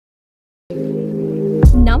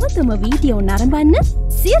නවතම video නරඹන්න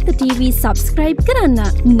Siyatha TV subscribe කරන්න.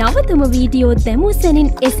 නවතම video දැමූ සැනින්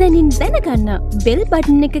එසැනින් දැනගන්න බෙල්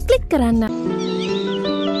බටන් එක ක්ලික් කරන්න.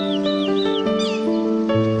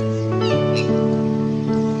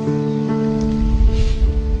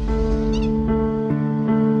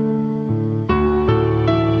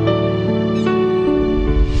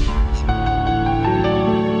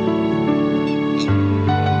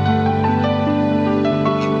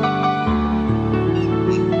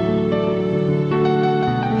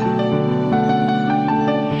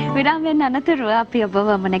 අනතුරුව අපි ඔබව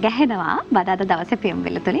මුණ ගැහෙනවා බදාදා දවසේ පියුම්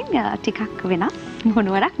විල තුලින් ටිකක් වෙනස්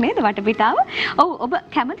මොනවරක් නේද වටපිටාව. ඔව් ඔබ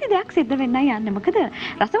කැමති දෙයක් සිද්ධ වෙන්නයි යන්නේ. මොකද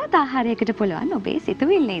රසවත් ආහාරයකට පුළුවන් ඔබේ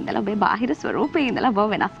සිතුවිල්ලේ ඉඳලා ඔබේ බාහිර ස්වරූපේ ඉඳලා ඔබ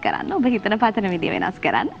වෙනස් කරන්න. ඔබ හිතන පතන විදිය වෙනස්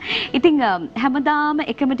කරන්න. ඉතින් හැමදාම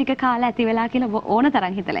එකම ටික කාලා ඇති වෙලා කියලා ඔබ ඕන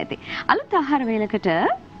තරම් හිතලා ඇති. අලුත් ආහාර වේලකට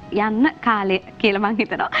යන්න කාලය කියලා මම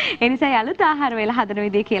හිතනවා. ඒ නිසා අලුත් ආහාර වේල හදන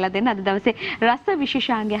විදිය කියලා දෙන්න අද දවසේ රස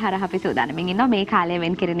විශේෂාංගය හරහා අපි සූදානම්ින් ඉන්නවා මේ කාලය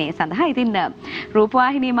වෙන් කෙරෙන්නේ සඳහා. ඉතින්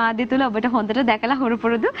රූපවාහිනී මාධ්‍ය තුල ඔබට හොඳට දැකලා හුරු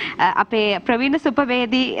පුරුදු අපේ ප්‍රවීණ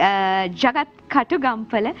සුපවේදී ජගත්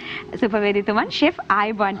කටුගම්පල සුපවේදීතුමන් ෂෙෆ්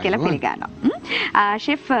ආයුබෝවන් කියලා පිළිගන්නවා.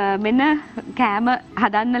 ෂෙෆ් මෙන්න කෑම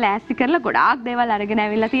හදන්න ලෑස්ති කරලා ගොඩාක් දේවල් අරගෙන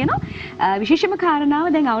ඇවිල්ලා තියෙනවා. විශේෂම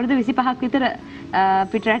කාරණාව දැන් අවුරුදු 25ක් විතර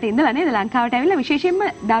පිටරට ඉඳලා නේද ලංකාවට ඇවිල්ලා විශේෂයෙන්ම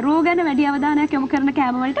දරුවෝ ගැන වැඩි අවධානයක් යොමු කරන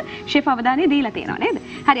කෑම වලට ෂෙෆ් අවධානය දීලා තියෙනවා නේද?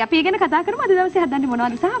 හරි අපි ඒ ගැන කතා කරමු අද දවසේ හදන්නේ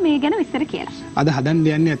මොනවද සහ මේ ගැන විස්තර කියලා. අද හදන්න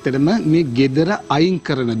යන්නේ ඇත්තටම මේ ගෙදර අයින්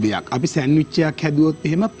කරන දෙයක්. අපි සෑන්ඩ්විච් එකක් හැදුවොත්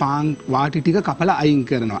එහෙම පාන් වාටි ටික කපලා අයින්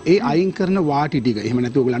කරනවා. ඒ අයින් කරන වාටි ටික එහෙම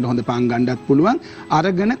නැත්නම් ඔයගලන්ට හොඳ පාන් ගන්නත් පුළුවන්.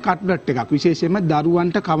 අරගෙන කට්ලට් එකක් විශේෂයෙන්ම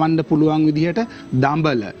දරුවන්ට කවන්න පුළුවන් විදිහට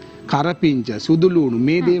දඹල කරපිංච සුදුලුණු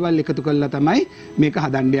මේ දේවල් එකතු කරලා තමයි මේක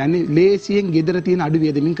හදන්න යන්නේ. ලේසියෙන් ගෙදර තියෙන අඩු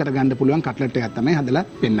වියදමින් කරගන්න පුළුවන් කට්ලට් එකක් තමයි හදලා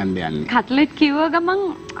පෙන්වන්න යන්නේ. කට්ලට් කිව්ව ගමන්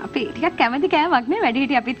අපි ටිකක් කැමති කෑමක් නේ. වැඩි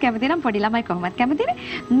හිටිය අපිත් කැමති නම් පොඩි ළමයි කොහොමද කැමතිනේ.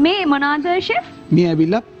 මේ මොනවාද ෂෙෆ්? මේ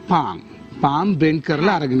ඇවිල්ලා පාන් බ්ලෙන්ඩ්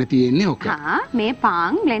කරලා අරගෙන තියෙන්නේ ඕක. මේ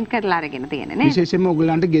පාන් බ්ලෙන්ඩ් කරලා අරගෙන තියෙන්නේ නේ. විශේෂයෙන්ම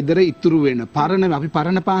ඔයගලන්ට ගෙදර ඉතුරු වෙන පරණ අපි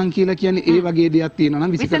පරණ පාන් කියලා කියන්නේ ඒ වගේ දෙයක් තියෙනවා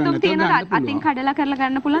නම් විසි කරන්න නැතුව ගන්න පුළුවන්. අතින් කඩලා කරලා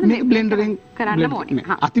ගන්න පුළුවන්. මේ බ්ලෙන්ඩරෙන් කරන්න ඕනේ.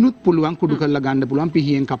 අතිනුත් පුළුවන් කුඩු කරලා ගන්න පුළුවන්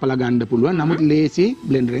පිහියෙන් කපලා ගන්න පුළුවන්. නමුත් ලේසි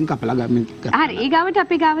බ්ලෙන්ඩරෙන් කපලා ගන්න. හරි ඊගාවට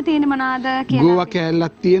අපි ගාව තියෙන මොනවාද කියලා. ගෝවා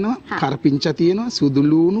කෑල්ලක් තියෙනවා, කරපිංචා තියෙනවා, සුදු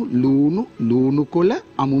ලුණු, ලුණු කොළ,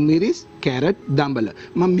 අමු මිරිස්, කැරට්, දඹල.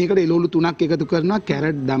 මම මේකට එළවලු 3ක් එකතු කරනවා.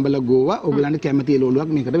 කැරට්, දඹල, ගෝවා. ඔයගලන්ට කැමති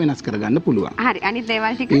එළවලුවක් මේකට වෙනස් කරගන්න පුළුවන්. හරි අනිත්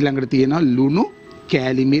දේවල් ටික ඊළඟට තියෙනවා ලුණු,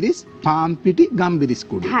 කෑලි මිරිස්, පාන් පිටි, ගම්බිරිස්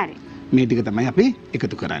කුඩු. හරි. මේ ටික තමයි අපි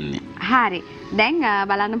එකතු කරන්නේ. හරි. දැන්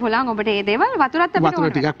බලන්න පුළුවන් ඔබට මේ දේවල් වතුරත් අපිට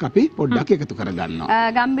වතුර ටිකක් අපි පොඩ්ඩක් එකතු කරගන්නවා.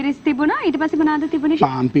 ගම්බිරිස් තිබුණා. ඊට පස්සේ මොනවාද තිබුණේ?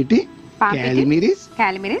 පාන් පිටි, කෑලි මිරිස්,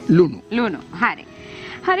 ලුණු. හරි.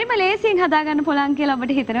 හරිම ලේසියෙන් හදාගන්න පුළුවන් කියලා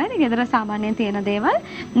ඔබට හිතනවා නේද? ගෙදර සාමාන්‍යයෙන් තියෙන දේවල්.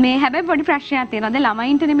 මේ හැබැයි පොඩි ප්‍රශ්නයක් තියෙනවා. දැන්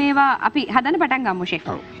ළමයින්ටනේ මේවා අපි හදන්න පටන් ගමු ෂෙෆ්.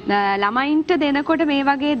 ළමයින්ට දෙනකොට මේ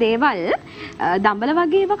වගේ දේවල් දඹල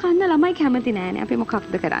වගේ ඒවා කන්න ළමයි කැමති නෑනේ. අපි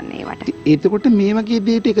මොකක්ද කරන්නේ ඒවට? එතකොට මේ වගේ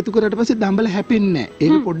දේට එකතු කරාට පස්සේ දඹල හැපෙන්නේ නෑ.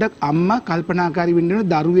 ඒක පොඩ්ඩක් අම්මා කල්පනාකාරී වෙන්න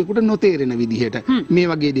ඕන දරුවෙකුට නොතේරෙන විදිහට. මේ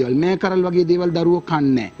වගේ දේවල් මෑ කරල් වගේ දේවල් දරුවෝ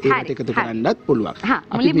කන්නේ නෑ. ඒකට එකතු කරන්නත් පුළුවන්.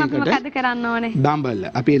 මුලින්ම අපි මොකද කරන්න ඕනේ? දඹල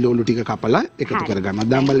අපි ලෝලු ටික කපලා එකතු කරගන්නවා.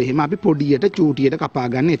 දඹල එහෙම අපි පොඩියට චූටියට කපා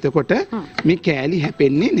ගන්න. එතකොට මේ කෑලි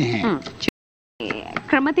හැපෙන්නේ නැහැ.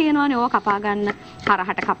 ක්‍රම තියෙනවානේ ඕවා කපා ගන්න.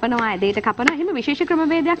 හරහට කපනවා, ඇදේට කපනවා. එහෙම විශේෂ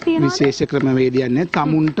ක්‍රමවේදයක් තියෙනවද? විශේෂ ක්‍රමවේදයක් නැහැ.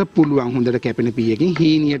 තමුන්ට පුළුවන් හොඳට කැපෙන පීයකින්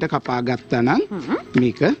හීනියට කපා ගත්තා නම්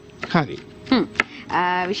මේක හරි.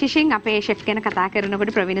 විශේෂයෙන් අපේ ෂෙෆ් ගැන කතා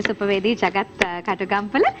කරනකොට ප්‍රවීණ සුපවේදී ජගත්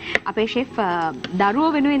කටුගම්පල අපේ ෂෙෆ්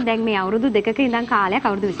දරුවෝ වෙනුවෙන් දැන් මේ අවුරුදු 2ක ඉඳන් කාලයක්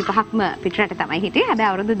අවුරුදු 25ක්ම පිටරට තමයි හිටියේ. හැබැයි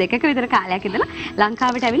අවුරුදු 2ක විතර කාලයක් ඉඳලා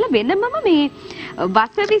ලංකාවට ඇවිල්ලා වෙනමම මේ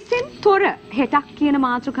වසවිසෙන් තොර හෙටක් කියන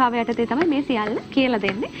මාතෘකාව යටතේ තමයි මේ සියල්ල කියලා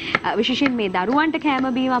දෙන්නේ. විශේෂයෙන් මේ දරුවන්ට කෑම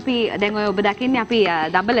බීම අපි දැන් ඔය ඔබ දකින්නේ අපි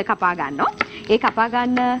දඹල කපා ගන්නවා. ඒ කපා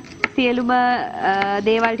ගන්න සියලුම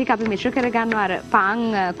දේවල් ටික අපි මිශ්‍ර කරගන්නවා අර පාන්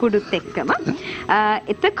කුඩුත් එක්කම.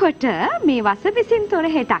 එතකොට මේ වසවිසින් තොර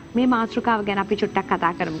හෙටක් මේ මාතෘකාව ගැන අපි චුට්ටක්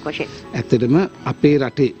කතා කරමුකෝ ෂෙෆ්. ඇත්තටම අපේ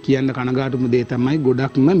රටේ කියන්න කනගාටුම දේ තමයි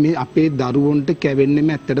ගොඩක්ම මේ අපේ දරුවන්ට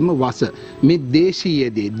කැවෙන්නේම ඇත්තටම වස. මේ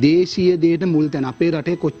දේශීය දේට මුල් තැන අපේ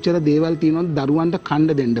රටේ කොච්චර දේවල් තියෙනවද දරුවන්ට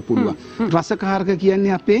කන්න දෙන්න පුළුවන්. රසකාරක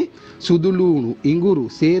කියන්නේ අපේ සුදු ලුණු, ඉඟුරු,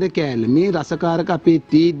 සේර කෑල්ල මේ රසකාරක අපේ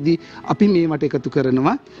තීද්දි අපි මේවට එකතු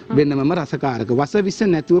කරනවා වෙනමම රසකාරක. වසවිස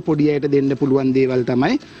නැතුව පොඩි අයට දෙන්න පුළුවන් දේවල්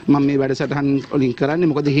තමයි මම මේ වැඩසටහන් වලින් කරන්නේ.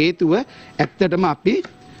 මොකද හේතුව ඇත්තටම අපි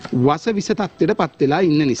වස විස තත්ත්වයටපත් වෙලා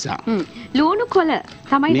ඉන්න නිසා. ලුණු කොළ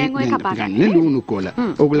තමයි දැන් ඔය කපා ගන්න. ලුණු කොළ.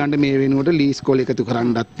 ඕගලන්ට මේ වෙනුවට ලීස් කොළ එකතු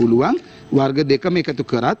කරන්නත් පුළුවන්. වර්ග දෙකම එකතු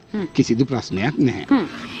කරත් කිසිදු ප්‍රශ්නයක් නැහැ.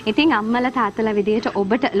 ඉතින් අම්මලා තාත්තලා විදියට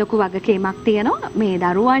ඔබට ලොකු වගකීමක් තියෙනවා මේ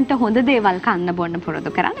දරුවන්ට හොඳ දේවල් කන්න බොන්න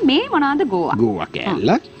පුරුදු කරන්න. මේ මොනවාද ගෝවා? ගෝවා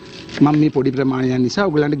කෑල්ල. මම මේ පොඩි ප්‍රමාණයක් නිසා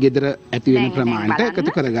ඔයගලන්ට ගෙදර ඇති වෙන ප්‍රමාණයට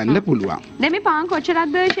එකතු කරගන්න පුළුවන්. දැන් මේ පාන්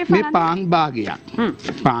කොච්චරක්ද ෂෙෆ්? මේ පාන් භාගයක්.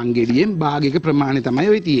 පාන් ගෙඩියෙන් භාගයක ප්‍රමාණය තමයි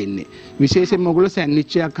ඔය තියෙන්නේ. විශේෂයෙන්ම ඔයගොල්ලෝ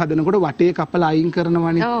සෑන්ඩ්විච් එකක් හදනකොට වටේ කපලා අයින්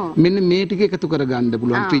කරනවනේ. මෙන්න මේ ටික එකතු කරගන්න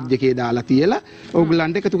පුළුවන්. ෆ්‍රිජ් එකේ දාලා තියලා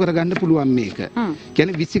ඔයගලන්ට එකතු කරගන්න පුළුවන් මේක.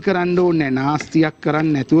 කියන්නේ විසි කරන්න ඕනේ නැහැ. නාස්තියක්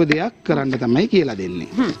කරන්න නැතුව දෙයක් කරන්න තමයි කියලා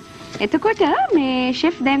දෙන්නේ. එතකොට මේ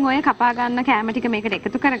ෂෙෆ් දැන් ඔය කපා ගන්න කැම ටික මේකට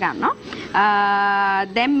එකතු කරගන්නවා.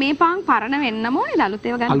 දැන් මේ පාන් පරණ වෙන්නම ඕනේ අලුත්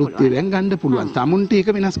ඒවා ගන්න පුළුවන්. අලුත් ඒවා ගන්න පුළුවන්. තමුන්ට ඒක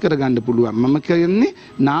වෙනස් කරගන්න පුළුවන්. මම කියන්නේ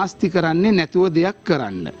නාස්ති කරන්නේ නැතුව දෙයක්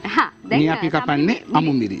කරන්න. මේ අපි කපන්නේ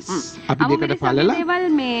අමු මිරිස්. අපි දෙකට පළලා ඒවල්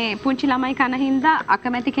මේ පුංචි ළමයි කන හින්දා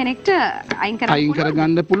අකමැති කෙනෙක්ට අයින්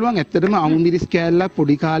කරගන්න පුළුවන්. ඇත්තටම අමු මිරිස් කෑල්ලක්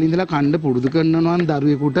පොඩි කාලේ ඉඳලා කන්න පුරුදු කරනවා නම්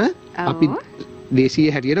දරුවෙකුට අපි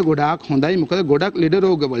දේශීය හැටියට ගොඩාක් හොඳයි. මොකද ගොඩක් ලෙඩ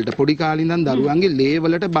රෝග වලට පොඩි කාලේ ඉඳන් දරුවන්ගේ ලේ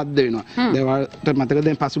වලට බද්ධ වෙනවා. ඒවට මතකද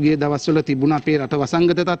දැන් පසුගිය දවස්වල තිබුණ අපේ රට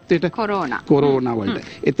වසංගත තත්ත්වයට කොරෝනා වලට.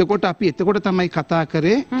 එතකොට අපි තමයි කතා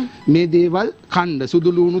කරේ මේ දේවල් කන්න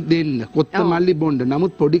සුදු ලුණු දෙන්න කොත්තමල්ලි බොන්න.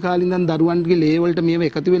 නමුත් පොඩි කාලේ ඉඳන් දරුවන්ගේ ලේ වලට මේව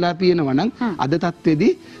එකතු වෙලා තියෙනවා නම් අද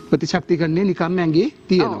තත්ත්වෙදී ප්‍රතිශක්තිකරණය නිකම්ම ඇඟේ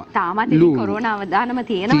තියෙනවා. තාමත් කොරෝනා අවදානම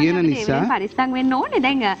තියෙනවා. නිසා පරිස්සම් වෙන්න ඕනේ.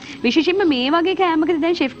 දැන් විශේෂයෙන්ම මේ වගේ කෑමකදී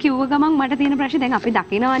දැන් ෂෙෆ් කිව්ව ගමන් මට තියෙන ප්‍රශ්නේ දැන් අපි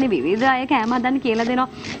දකිනවානේ විවිධ අය කෑම හදන්න කියලා දෙනවා.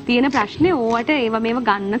 තියෙන ප්‍රශ්නේ ඕවට ඒව මේව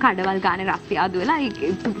ගන්න කඩවල් ගානේ රස්ති ආදු වෙලා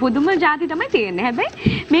පුදුම જાති තමයි තියෙන්නේ.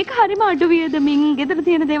 හැබැයි මේක හරිම අඩු වියදමින් ගෙදර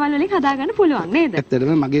තියෙන දේවල් වලින් හදාගන්න පුළුවන් නේද?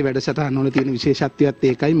 ඇත්තටම මගේ වැඩසටහන වල තියෙන විශේෂත්වයත්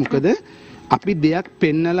ඒකයි. මොකද අපි දෙයක්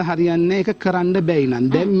පෙන්නලා හරියන්නේ ඒක කරන්න බැයි නම්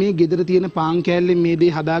දැන් මේ ගෙදර තියෙන පාන් කෑල්ලෙන් මේ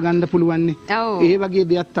දේ හදාගන්න පුළුවන්නේ. ඒ වගේ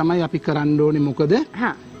දෙයක් තමයි අපි කරන්න ඕනේ. මොකද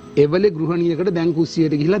එවලේ ගෘහණියකට දැන්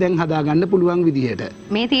කුස්සියට ගිහිල්ලා දැන් හදාගන්න පුළුවන් විදිහට.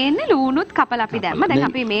 මේ තියෙන්නේ ලුණුත් කපලා අපි දැම්ම. දැන්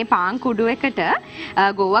අපි මේ පාන් කුඩු එකට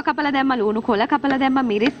ගෝවා කපලා දැම්ම, ලුණු කොළ කපලා දැම්ම,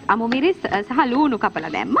 මිරිස්, අමු මිරිස් සහ ලුණු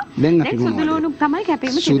කපලා දැම්ම. දැන් සුදු ලුණු තමයි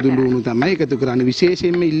කැපීම තියෙන්නේ. සුදු ලුණු තමයි එකතු කරන්නේ.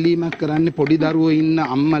 විශේෂයෙන්ම ඉල්ලීමක් කරන්නේ පොඩි දරුවෝ ඉන්න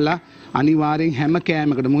අම්මලා අනිවාර්යෙන් හැම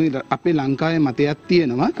කෑමකටම අපේ ලංකාවේ මතයක්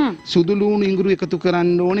තියෙනවා සුදු ලුණු ඉඟුරු එකතු කරන්න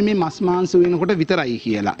ඕනේ මේ මස් මාංශ වෙනකොට විතරයි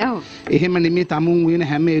කියලා. එහෙම නෙමෙයි තමුන් වෙන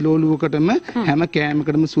හැම එළවලුවකටම හැම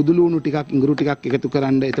කෑමකටම සුදු ලුණු ටිකක් ඉඟුරු ටිකක් එකතු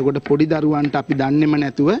කරන්න. එතකොට පොඩි දරුවන්ට අපි දන්නේම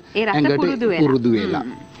නැතුව ඇඟට පුරුදු වෙලා.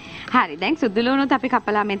 හරි දැන් සුදු ලුණුත් අපි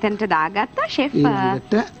කපලා මෙතනට දාගත්තා ෂෙෆ්.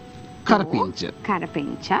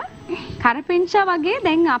 කරපිංච වගේ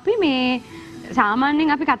දැන් අපි මේ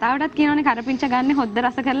සාමාන්‍යයෙන් අපි කතාවටත් කියනෝනේ කරපිංච ගන්න හොද්ද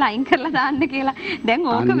රස කරලා අයින් කරලා දාන්න කියලා. දැන්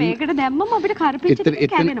ඕක මේකට දැම්මම අපිට කරපිංච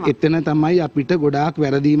ටික කැවෙනවා. එතන තමයි අපිට ගොඩාක්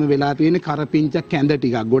වැරදීම වෙලා තියෙන්නේ. කරපිංච කැඳ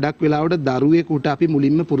ටිකක්. ගොඩක් වෙලාවට දරුවෙකුට අපි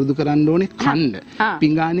මුලින්ම පුරුදු කරන්න ඕනේ කන්න.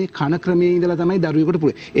 පිඟානේ කන ක්‍රමයේ ඉඳලා තමයි දරුවෙකුට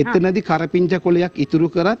පුරුදු. එතනදී කරපිංච කොලයක් ඉතුරු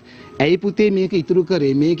කරත් ඇයි පුතේ මේක ඉතුරු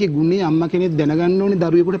කරේ? මේකේ ගුණේ අම්මා කෙනෙක් දැනගන්න ඕනේ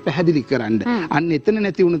දරුවෙකුට පැහැදිලි කරන්න. අන්න එතන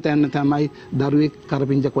නැති වුණ තැන තමයි දරුවෙක්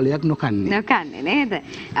කරපිංච කොලයක් නොකන්නේ. නොකන්නේ නේද?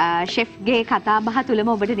 ෂෙෆ්ගේ කතා බහ තුලම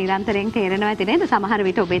ඔබට නිරන්තරයෙන් තේරෙනවා ඇති නේද? සමහර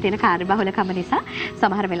විට ඔබේ තියෙන කාර්යබහුලකම නිසා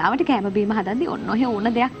සමහර වෙලාවට කැම බීම හදද්දී ඔන්න ඔහෙ ඕන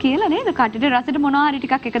දෙයක් කියලා නේද? කටට රසට මොනවා හරි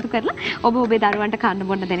ටිකක් එකතු කරලා ඔබේ දරුවන්ට කන්න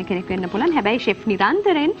බොන්න දෙන කෙනෙක් වෙන්න පුළුවන්. හැබැයි ෂෙෆ්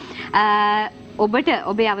නිරන්තරයෙන් ඔබට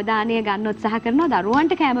ඔබේ අවධානය ගන්න උත්සාහ කරනවා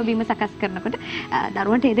දරුවන්ට කැම බීම සකස් කරනකොට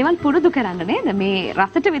දරුවන්ට ඒ දේවල් පුරුදු කරන්න නේද? මේ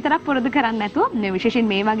රසට විතරක් පුරුදු කරන්නේ නැතුව මේ විශේෂයෙන්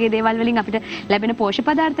මේ වගේ දේවල් වලින් අපිට ලැබෙන පෝෂක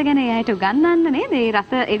පදාර්ථ ගැන එයාට උගන්වන්න නේද? ඒ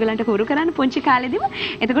රස ඒගොල්ලන්ට හුරු කරන්න පුංචි කාලෙදිම.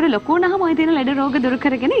 එතකොට ලොකු වුණාම ඔය තියෙන ලෙඩ රෝග දුරු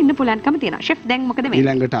කරගෙන ඉන්න පුළුවන්කම තියෙනවා. ෂෙෆ් දැන් මොකද වෙන්නේ?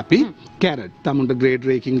 ඊළඟට අපි කැරට් තමුන්ට ග්‍රේඩ්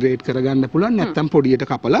රේකින් ග්‍රේඩ් කරගන්න පුළුවන්. නැත්නම් පොඩියට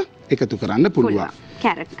කපලා එකතු කරන්න පුළුවන්.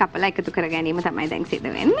 කැරට් කපලා එකතු කර ගැනීම තමයි දැන්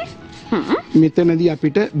සිද්ධ වෙන්නේ. මෙතනදී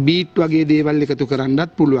අපිට බීට් වගේ දේවල් එකතු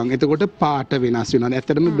කරන්නත් පුළුවන්. එතකොට පාට වෙනස් වෙනවා.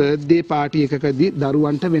 ඇත්තටම බර්ත්ඩේ පාටි එකකදී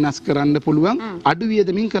දරුවන්ට වෙනස් කරන්න පුළුවන්. අඩු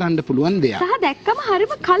වියදමින් කරන්න පුළුවන් දෙයක්. සහ දැක්කම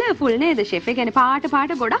හරිම කලර්ෆුල් නේද ෂෙෆ්? ඒ කියන්නේ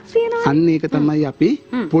පාට ගොඩක් තියෙනවා. අන්න ඒක තමයි අපි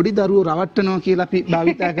පොඩි දරුවෝ රවට්ටනවා කියලා අපි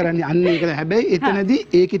භාවිතා කරන්නේ. අන්න ඒක. හැබැයි එතනදී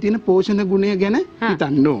ඒකේ තියෙන පෝෂණ ගුණය ගැන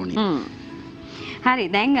හිතන්න ඕනේ. හරි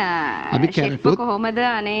දැන් ෂෙෆ් කොහොමද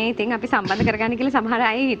අනේ ඉතින් අපි සම්බන්ධ කරගන්න කියලා සමහර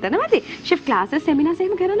අය හිතනවාද ෂෙෆ් ක්ලාසස් සෙමිනාර්ස්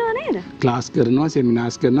එහෙම කරනවා නේද? ක්ලාස් කරනවා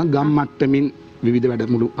සෙමිනාර්ස් කරනවා ගම් මට්ටමින් විවිධ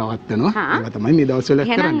වැඩමුළු පවත්වනවා. ඒවා තමයි මේ දවස්වල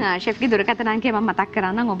කරන්නේ. එහෙනම් ෂෙෆ්ගේ දුරකථන අංකය මම මතක්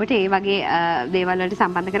කරන්නම් ඔබට ඒ වගේ දේවල් වලට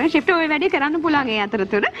සම්බන්ධ කරගෙන ෂෙෆ්ට ওই වැඩේ කරන්න පුළුවන් ඒ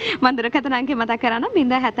අතරතුර. මම දුරකථන අංකය මතක් කරන්නම්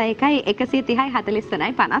 071 130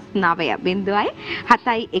 49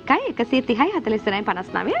 59 071 130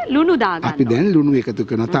 49 ලුණු දාගන්න. අපි දැන් ලුණු එකතු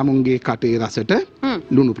කරනවා. තමුන්ගේ කටේ රසට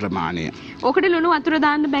ලුණු ප්‍රමාණය. ඕකට ලුණු වතුර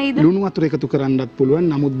දාන්න බැයිද? ලුණු වතුර එකතු කරන්නත් පුළුවන්.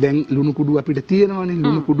 නමුත් දැන් ලුණු කුඩු අපිට තියෙනවානේ.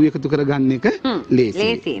 ලුණු කුඩු එකතු කරගන්න එක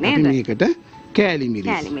ලේසි නේද? මේකට කෑලි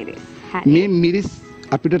මිරිස්. මේ මිරිස්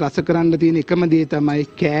අපිට රස කරන්න තියෙන එකම දේ තමයි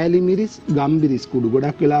කෑලි මිරිස්, ගම්බිරිස් කුඩු.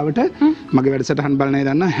 ගොඩක් වෙලාවට මගේ වැඩසටහන් බලන අය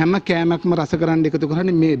දන්නා හැම කෑමක්ම රස කරන්න එකතු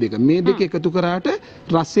කරන්නේ මේ දෙක. මේ දෙක එකතු කරාට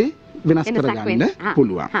රසෙ වෙනස් කරගන්න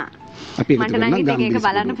පුළුවන්. අපි එකතු කරන ඒක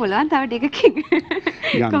බලන්න පුළුවන් තව ටිකකින්.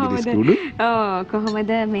 ගම්බිරිස් කුඩු.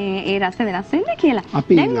 කොහොමද මේ ඒ රස වෙනස් වෙන්නේ කියලා.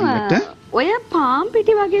 අපි ඊළඟට ඔය පාම්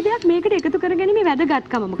පිටි වගේ දෙයක් මේකට එකතු කරගැනීමේ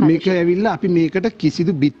වැදගත්කම මොකක්ද? මේක ඇවිල්ලා අපි මේකට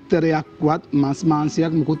කිසිදු බිත්තරයක්වත් මස්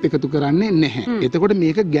මාංශයක් මුකුත් එකතු කරන්නේ නැහැ. එතකොට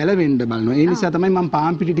මේක ගැලවෙන්න බලනවා. ඒ නිසා තමයි මම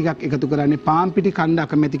පාම් පිටි ටිකක් එකතු කරන්නේ. පාම් පිටි කන්න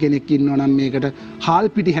අකමැති කෙනෙක් ඉන්නවා නම් මේකට හාල්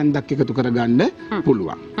පිටි හැන්දක් එකතු කරගන්න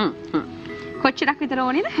පුළුවන්. කොච්චරක් විතර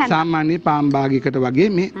ඕනේද? සාමාන්‍ය පාම් භාගයකට වගේ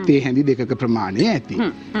මේ තේ හැඳි දෙකක ප්‍රමාණය ඇති.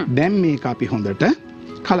 දැන් මේක අපි හොඳට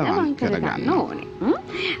කලවම් කරගන්න ඕනේ.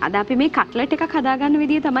 අද අපි මේ කට්ලට් එකක් හදාගන්න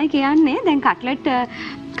විදිය තමයි කියන්නේ. දැන් කට්ලට්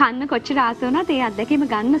කන්න කොච්චර ආස වුණත් ඒ අත්දැකීම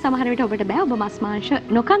ගන්න සමහර විට ඔබට බෑ. ඔබ මස් මාංශ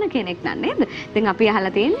නොකන කෙනෙක් නන් නේද? දැන් අපි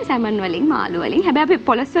අහලා තියෙන්නේ සැමන් වලින්, මාළු වලින්. හැබැයි අපි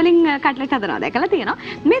පොලොස් වලින් කට්ලට් හදනවා දැකලා තියෙනවා.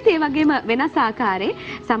 මේත් ඒ වගේම වෙනස් ආකාරයේ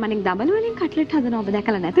සාමාන්‍යයෙන් දඹල වලින් කට්ලට් හදනවා ඔබ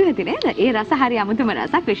දැකලා නැතුව ඇති නේද? ඒ රස හරි අමුතුම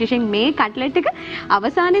රසක්. විශේෂයෙන් මේ කට්ලට් එක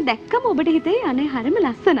අවසානයේ දැක්කම ඔබට හිතේ අනේ හරිම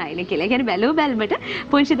ලස්සනයිනේ කියලා. ඒ කියන්නේ බැලුව බැලමට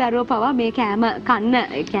පුංචි දරුවෝ පවා මේ කෑම කන්න,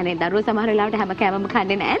 ඒ කියන්නේ දරුවෝ සමහර වෙලාවට හැම කෑමම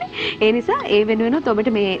කන්නේ නැහැනේ. ඒ නිසා ඒ වෙනුවෙනුත්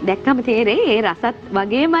ඔබට මේ දැක්කම තේරෙයි ඒ රසත්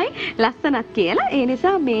වගේමයි ලස්සනත් කියලා. ඒ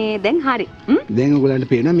නිසා මේ දැන් හරි. දැන් ඔයගලන්ට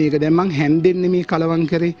පේනවා මේක දැන් මං හැන්දෙන් නෙමේ කලවම්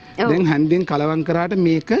කරේ. දැන් හැන්දෙන් කලවම් කරාට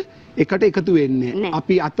මේක එකට එකතු වෙන්නේ.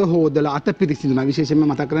 අපි අත හොදලා අත පිරිසිදුනා. විශේෂයෙන්ම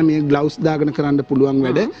මතක් කරගන්න මේ ග්ලව්ස් දාගෙන කරන්න පුළුවන්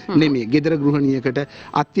වැඩ නෙමෙයි. ගෙදර ගෘහණියකට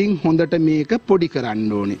අතින් හොඳට මේක පොඩි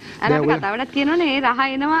කරන්න ඕනේ. දැන් ඔය කතාවටත් කියනවනේ ඒ රහ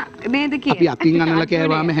එනවා නේද කියලා. අපි අතින් අනලා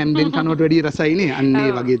කෑවාම හැන්දෙන් කනවට වැඩිය රසයිනේ. අන්න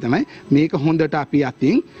ඒ වගේ තමයි. මේක හොඳට අපි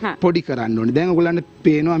අතින් පොඩි කරන්න ඕනේ. දැන් ඔයගලන්ට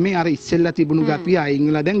පේනවා මේ අර ඉස්සෙල්ලා තිබුණු ගතිය අයින්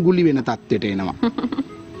වෙලා දැන් ගුලි වෙන තත්ත්වයට එනවා.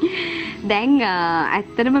 දැන්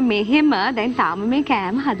ඇත්තටම මෙහෙම දැන් තාම මේ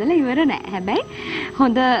කෑම හදලා ඉවර නෑ. හැබැයි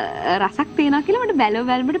හොඳ රසක් තියෙනවා කියලා මට බැලුව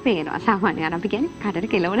බැලමට පේනවා. සාමාන්‍යයෙන් අපි කියන්නේ කටට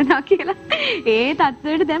කෙලවනවා කියලා. ඒ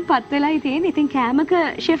තත්ත්වයට දැන් පත් වෙලායි තියෙන්නේ. ඉතින් කෑමක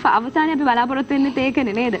ෂෙෆ් අවසානයේ අපි බලාපොරොත්තු වෙන්නේ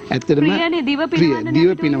ඒකනේ නේද? ප්‍රියනේ දිව පිනවන්න.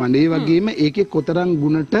 දිව පිනවන්න. ඒ වගේම ඒකේ කොතරම්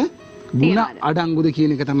ගුණට ගුණ අඩංගුද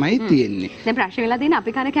කියන එක තමයි තියෙන්නේ. දැන් ප්‍රශ්න වෙලා තියෙන්නේ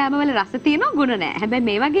අපි කන කෑම වල රස තියෙනවා ගුණ නැහැ. හැබැයි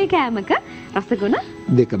මේ වගේ කෑමක රස ගුණ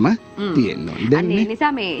දෙකම තියෙනවා. දැන් ඒ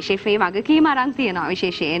නිසා මේ ෂෙෆ් ඒ වගකීම අරන් තියෙනවා.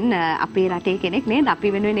 විශේෂයෙන් අපේ රටේ කෙනෙක් නේද? අපි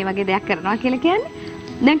වෙනුවෙන් මේ වගේ දෙයක් කරනවා කියලා කියන්නේ.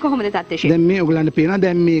 දැන් කොහොමද තත්ත්වය ෂෙෆ්? දැන් මේ ඔයගලන්ට පේනවා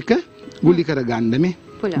දැන් මේක ගුලි කරගන්න මේ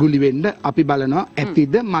ගුලි වෙන්න අපි බලනවා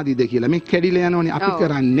ඇතිද මදිද කියලා. මේ කැඩිලා යනෝනේ. අපි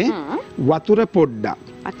කරන්නේ වතුර පොඩ්ඩක්.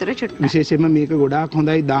 වතුර චුට්ටක්. විශේෂයෙන්ම මේක ගොඩාක්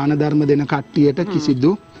හොඳයි දාන ධර්ම දෙන කට්ටියට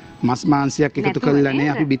කිසිදු මස් මාංශයක් එකතු කරලා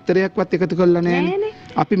නැහැ. අපි බිත්තරයක්වත් එකතු කරලා නැහැ.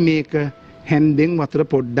 අපි මේක හැන්දෙන් වතුර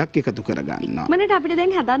පොඩ්ඩක් එකතු කරගන්නවා. මනට අපිට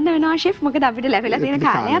දැන් හදන්න වෙනවා ෂෙෆ්. මොකද අපිට ලැබිලා තියෙන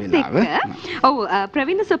කාලයත් එක්ක. ඔව්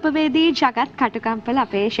ප්‍රවීණ සුපර්වේදී ජගත් කටුකම්පල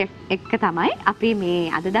අපේ ෂෙෆ් එක්ක තමයි අපි මේ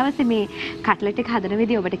අද දවසේ මේ කට්ලට් එක හදන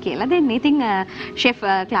විදිය ඔබට කියලා දෙන්නේ. ඉතින් ෂෙෆ්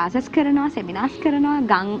ක්ලාසස් කරනවා, සෙමිනාර්ස් කරනවා,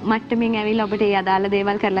 ගම් මට්ටමින් ඇවිල්ලා ඔබට ඒ අදාළ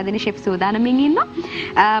දේවල් කරලා දෙන ෂෙෆ් සූදානමින් ඉන්නවා.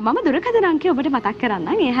 මම දුරකථන අංකය ඔබට මතක්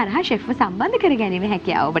කරන්නම්. ඒ හරහා ෂෙෆ්ව සම්බන්ධ කර ගැනීම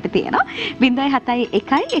හැකියාව ඔබට තියෙනවා. 071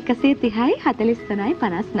 130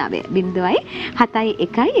 49 59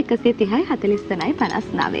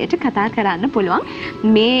 7.1.130.49ට කතා කරන්න පුළුවන්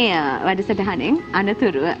මේ වැඩසටහනෙන්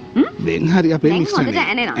අනතුරුව. දැන් හරි අපේ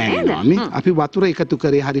මිශ්‍රණය. අපි වතුර එකතු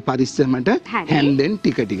කරේ හරි පරිස්සමට හැන්දෙන්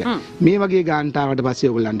ටික ටික. මේ වගේ ගාන්ටාවට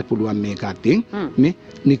පස්සේ ඔයගලන්ට පුළුවන් මේක අතින් මේ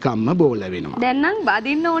නිකම්ම බෝල වෙනවා. දැන් නම්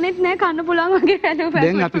බදින්න ඕනෙත් නෑ කන්න පුළුවන් වගේ වැඩ.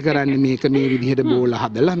 දැන් අපි කරන්නේ මේක මේ විදිහට බෝල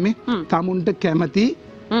හදලා මේ තමුන්ට කැමති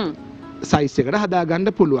සයිස් එකට හදාගන්න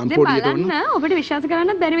පුළුවන්. පොඩියට ඕන. ඔබට විශ්වාස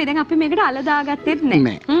කරන්නත් බැරි වෙයි. දැන් අපි මේකට අල දාගත්තෙත්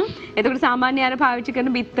නැහැ. එතකොට සාමාන්‍ය අර පාවිච්චි කරන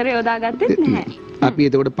බිත්තර යොදාගත්තෙත් නැහැ. අපි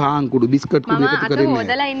එතකොට පාන් කුඩු බිස්කට් කුඩු එකතු කරන්නේ. මම අත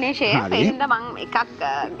හොදලා ඉන්නේ ෂේෆ්. එහෙනම් මම එකක්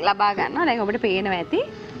ලබා ගන්නවා. දැන් ඔබට පේනවා ඇති.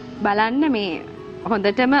 බලන්න මේ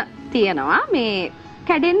හොඳටම තියෙනවා. මේ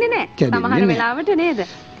කැඩෙන්නේ නැහැ. සමහර වෙලාවට නේද?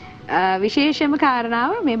 විශේෂම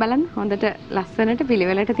කාරණාව මේ බලන්න හොඳට ලස්සනට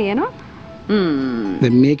පිළිවෙලට තියෙනවා.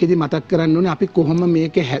 දැන් මේකෙදි මතක් කරන්න ඕනේ අපි කොහොම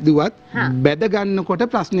මේක හැදුවත් බැද ගන්නකොට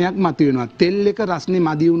ප්‍රශ්නයක් මතුවෙනවා. තෙල් එක රස්නේ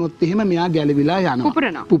මදි වුණොත් එහෙම මෙයා ගැලවිලා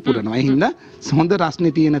යනවා. පුපුරනවා. ඒ හින්දා හොඳ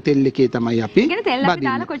රස්නේ තියෙන තෙල් එකේ තමයි අපි බදින්නේ. තෙල් අපි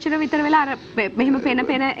දාලා කොච්චර විතර වෙලා අර මෙහෙම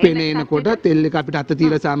පෙන එනකොට තෙල් එක අපිට අත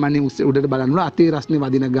තියලා සාමාන්‍ය උඩට බලනකොට අතේ රස්නේ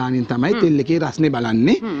වදින ගානින් තමයි තෙල් එකේ රස්නේ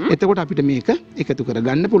බලන්නේ. එතකොට අපිට මේක එකතු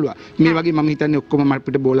කරගන්න පුළුවන්. මේ වගේ මම හිතන්නේ ඔක්කොම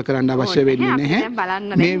අපිට බෝල කරන්න අවශ්‍ය වෙන්නේ නැහැ.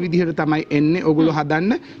 මේ විදිහට තමයි එන්නේ. ඔගොල්ලෝ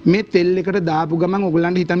හදන්න මේ තෙල් එකට දාපු ගමන්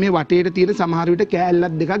ඔයගලන්ට හිතන්න මේ වටේට තියෙන සමහර විට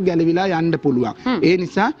කෑල්ලක් දෙකක් ගැලවිලා යන්න පුළුවන්. ඒ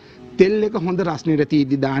නිසා තෙල් එක හොඳ රස්නෙට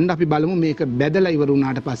තීදි දාන්න අපි බලමු මේක බැදලා ඉවර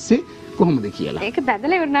වුණාට පස්සේ කොහොමද කියලා. ඒක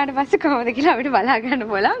බැදලා ඉවරනාට පස්සේ කොහොමද කියලා අපිට බලා ගන්න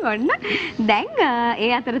බලන්න ඔන්න. දැන් ඒ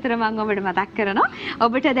අතරතුර මම ඔබට මතක් කරනවා.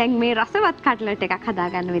 ඔබට දැන් මේ රසවත් කට්ලට් එකක්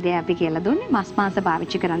හදාගන්න විදිය අපි කියලා දුන්නේ. මස් මාංශ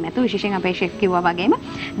පාවිච්චි කරන්නේ නැතුව විශේෂයෙන් අපේ ෂෙෆ් කිව්වා වගේම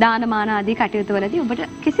දානමාන ආදී කටයුතු වලදී ඔබට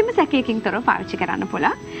කිසිම සැකයකින් තොරව පාවිච්චි කරන්න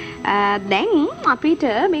පුළුවන්. දැන් අපිට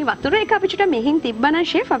මේ වතුර එක අපිට මෙහින් තිබ්බනම්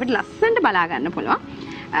ෂෙෆ් අපිට ලස්සනට බලා ගන්න පුළුවන්.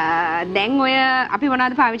 දැන් ඔය අපි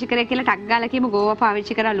මොනවද පාවිච්චි කරේ කියලා ටක් ගාලා කියමු. ගෝවා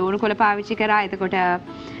පාවිච්චි කරා, ලුණු කොළ පාවිච්චි කරා, එතකොට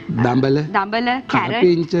දඹල,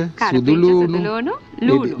 කැරට්, සුදු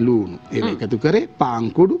ලුණු ඒක එකතු කරේ, පාන්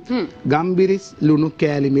කුඩු, ගම්බිරිස්, ලුණු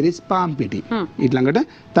කෑලි මිරිස්, පාන් පිටි. ඊළඟට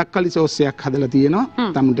තක්කලි සෝස් එකක් හදලා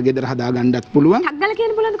තියෙනවා. තමුන්ට ගෙදර හදා ගන්නත් පුළුවන්. ටක් ගාලා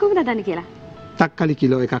කියන්න පුළුවන්ද කොහොමද හදන්නේ කියලා? තක්කලි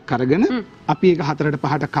කිලෝ එකක් අරගෙන අපි ඒක 4ට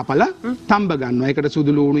 5ට කපලා තඹ ගන්නවා. ඒකට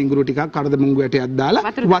සුදු ලුණු ඉඟුරු ටිකක් කරද මුංගු ඇටයක්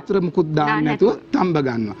දාලා වතුර මුකුත් දාන්න නැතුව තඹ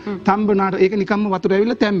ගන්නවා. තඹනාට ඒක නිකම්ම වතුර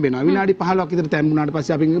ඇවිල්ලා තැම්බෙනවා. විනාඩි 15ක් විතර තැම්බුණාට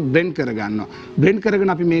පස්සේ අපි බ්ලෙන්ඩ් කරගන්නවා. බ්ලෙන්ඩ්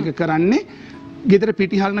කරගෙන අපි මේක කරන්නේ ගෙදර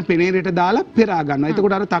පිටිහල්න පෙනේරයට දාලා පෙරා ගන්නවා.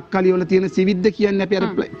 එතකොට අර තක්කලි වල තියෙන සිවිද්ද කියන්නේ අපි අර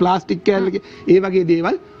ප්ලාස්ටික් කෑල්ලක ඒ වගේ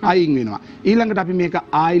දේවල් අයින් වෙනවා. ඊළඟට අපි මේක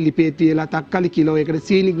ආයි ලිපේ තියලා තක්කලි කිලෝ එකකට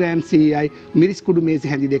සීනි ග්‍රෑම් 100යි, මිරිස් කුඩු මේසෙ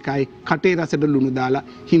හැඳි 2යි, කටේ රසට ලුණු දාලා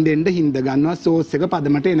හිඳ ගන්නවා සෝස් එක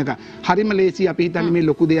පදමට එනකන්. හරිම ලේසි. අපි හිතන්නේ මේ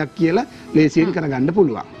ලොකු දෙයක් කියලා ලේසියෙන් කරගන්න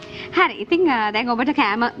පුළුවන්. හරි. ඉතින් දැන් ඔබට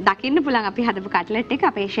කෑම දකින්න පුළුවන් අපි හදපු කට්ලට් එක.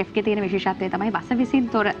 අපේ ෂෙෆ් ගේ තියෙන විශේෂත්වය තමයි වස විසින්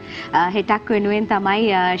තොර හෙටක් වෙනුවෙන් තමයි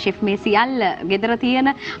ෂෙෆ් මේ සියල්ල ගෙදර තියෙන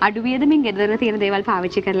අඩු වියදමින් ගෙදර තියෙන දේවල්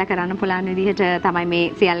පාවිච්චි කරලා කරන්න පුළුවන් විදිහට තමයි මේ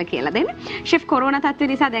සියල්ල කියලා දෙන්නේ. ෂෙෆ් කොරෝනා තත්ත්වය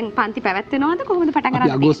නිසා දැන් පන්ති පැවැත්වෙනවද කොහොමද පටන්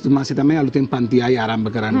ගන්නන්නේ? අපි අගෝස්තු මාසේ තමයි අලුතෙන් පන්ති ආයි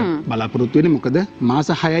ආරම්භ කරන්න බලාපොරොත්තු වෙන්නේ. මොකද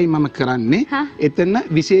මාස 6යි මම කරන්නේ. එතන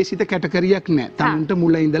විශේෂිත කැටගරියක් නැහැ. තමුන්ට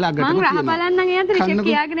මුල ඉඳලා අගටම තියෙනවා. මම රහ බලන්නම් එයාට ෂෙෆ්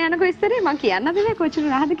කියාගෙන යනකො ඉස්සරේ මම කියන්නද මේ කොච්චර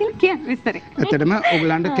රහද කියලා කියන්න විස්තරේ. ඇත්තටම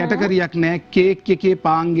ඔයගලන්ට කැටගරියක් නැහැ. කේක් එකේ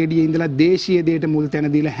පාන් ගෙඩියේ ඉඳලා දේශීය දෙයට මුල් තැන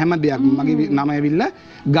දීලා හැම දෙයක්ම මගේ නම ඇවිල්ලා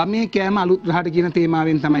ගමේ කෑම අලුත් රහට කියන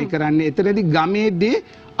තේමාවෙන් තමයි කරන්නේ. එතනදී ගමේ දේ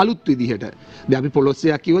අලුත් විදිහට. දැන් අපි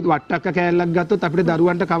පොලොස්සයක් කිව්වොත් වට්ටක්ක කෑල්ලක් ගත්තොත් අපිට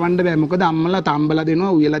දරුවන්ට කවන්න බෑ. මොකද අම්මලා තම්බලා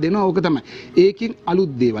දෙනවා, උයලා දෙනවා. ඕක තමයි. ඒකෙන්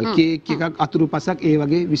අලුත් දේවල්, කේක් එකක්, අතුරුපසක්, ඒ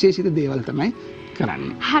වගේ විශේෂිත දේවල් තමයි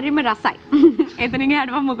කරන්නේ. හරිම රසයි. එතනින්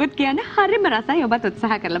එහාට මම මොකද කියන්නේ? හරිම රසයි. ඔබත්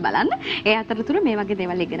උත්සාහ කරලා බලන්න. ඒ අතරතුර මේ වගේ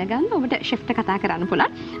දේවල් ඉගෙන ගන්න ඔබට ෂෙෆ්ට කතා කරන්න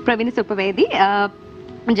පුළුවන්. ප්‍රවීණ සුපවේදී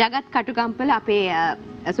ජගත් කටුගම්පල අපේ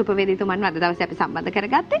සුපවේදීතුමන් අද දවසේ අපි සම්බන්ධ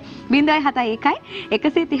කරගත්තේ 071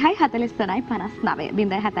 130 43 59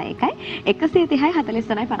 071 130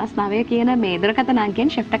 43 59 කියන මේ දුරකථන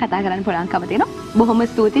අංකයෙන් ෂෙෆ්ට කතා කරන්න පුළුවන්කම තියෙනවා. බොහොම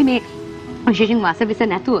ස්තුතියි මේ විශේෂයෙන් වාසවිස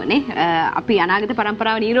නැතුවනේ අපි අනාගත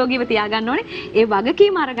පරම්පරාව නිරෝගීව තියාගන්න ඕනේ. ඒ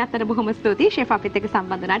වගකීම අරගත්තට බොහොම ස්තුතියි ෂෙෆ් අපිත් එක්ක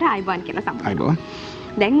සම්බන්ධ වුණාට ආයිබෝන් කියලා සම්බන්ධ.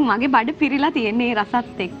 දැන් මගේ බඩ පිරීලා තියෙන්නේ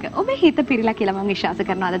රසත් එක්ක. ඔබේ හිත පිරීලා කියලා මම විශ්වාස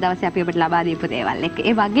කරනවා අද දවසේ අපි ඔබට ලබා දීපු දේවල් එක්ක.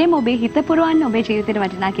 ඒ වගේම ඔබේ හිත පුරවන්න ඔබේ ජීවිතේට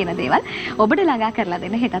වටිනා කියන දේවල් ඔබට ළඟා කරලා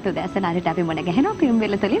දෙන්න හෙටත් උදෑසන අරට අපි මුණ ගැහෙනවා. පියුම්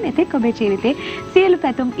විල තුලින් එතෙක් ඔබේ ජීවිතේ සියලු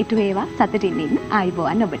පැතුම් ඉටු වේවා. සතුටින් ඉන්න.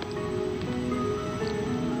 ආයිබෝන් ඔබට.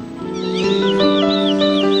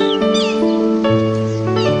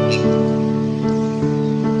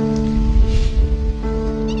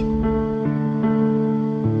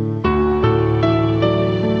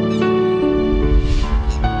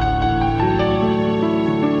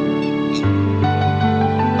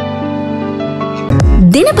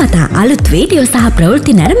 දිනපතා අලුත් වීඩියෝ සහ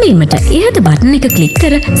ප්‍රවෘත්ති නැරඹීමට ඉහත බටන් එක ක්ලික්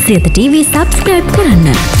කර සියත TV subscribe කරන්න.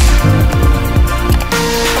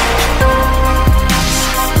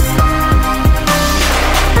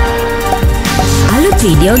 අලුත්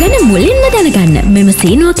වීඩියෝ ගැන මුලින්ම දැනගන්න මෙම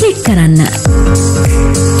සීනුව ක්ලික් කරන්න.